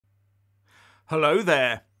Hello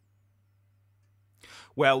there.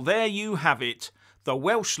 Well, there you have it. The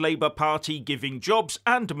Welsh Labour Party giving jobs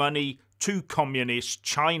and money to communist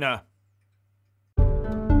China.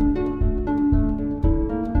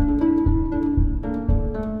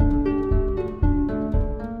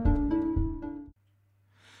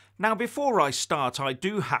 Now, before I start, I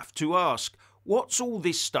do have to ask, what's all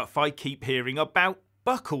this stuff I keep hearing about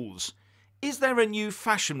buckles? Is there a new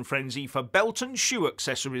fashion frenzy for belt and shoe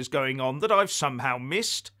accessories going on that I've somehow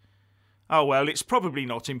missed? Oh well, it's probably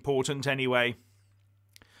not important anyway.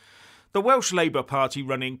 The Welsh Labour Party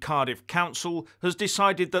running Cardiff Council has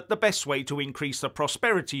decided that the best way to increase the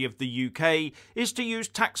prosperity of the UK is to use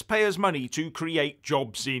taxpayers' money to create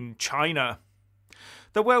jobs in China.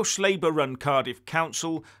 The Welsh Labour-run Cardiff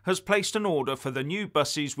Council has placed an order for the new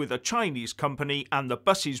buses with a Chinese company, and the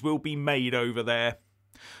buses will be made over there.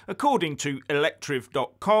 According to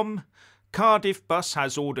electriv.com, Cardiff Bus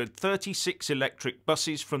has ordered 36 electric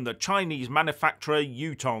buses from the Chinese manufacturer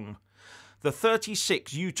Yutong. The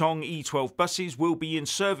 36 Yutong E12 buses will be in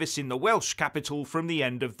service in the Welsh capital from the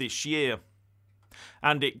end of this year.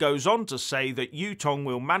 And it goes on to say that Yutong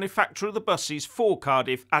will manufacture the buses for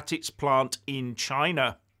Cardiff at its plant in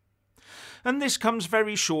China. And this comes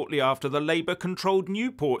very shortly after the Labour-controlled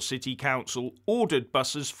Newport City Council ordered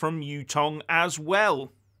buses from Yutong as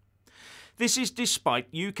well. This is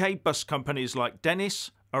despite UK bus companies like Dennis,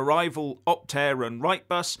 Arrival, Optair and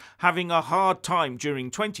Wrightbus having a hard time during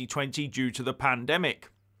 2020 due to the pandemic,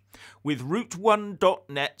 with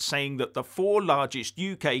Route1.net saying that the 4 largest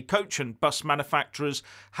UK coach and bus manufacturers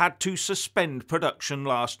had to suspend production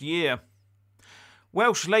last year.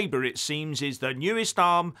 Welsh Labour, it seems, is the newest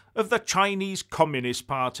arm of the Chinese Communist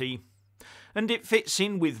Party. And it fits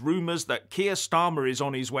in with rumours that Keir Starmer is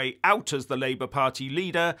on his way out as the Labour Party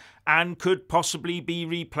leader and could possibly be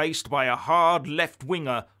replaced by a hard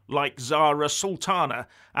left-winger like Zara Sultana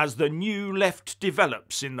as the new left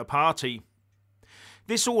develops in the party.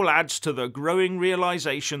 This all adds to the growing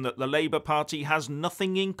realisation that the Labour Party has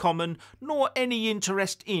nothing in common nor any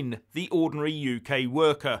interest in the ordinary UK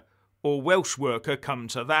worker, or Welsh worker come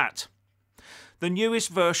to that. The newest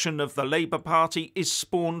version of the Labour Party is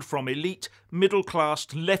spawned from elite, middle-class,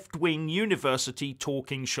 left-wing university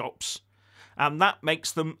talking shops, and that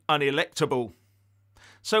makes them unelectable.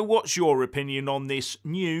 So what's your opinion on this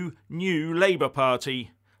new Labour Party?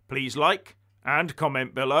 Please like and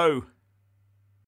comment below.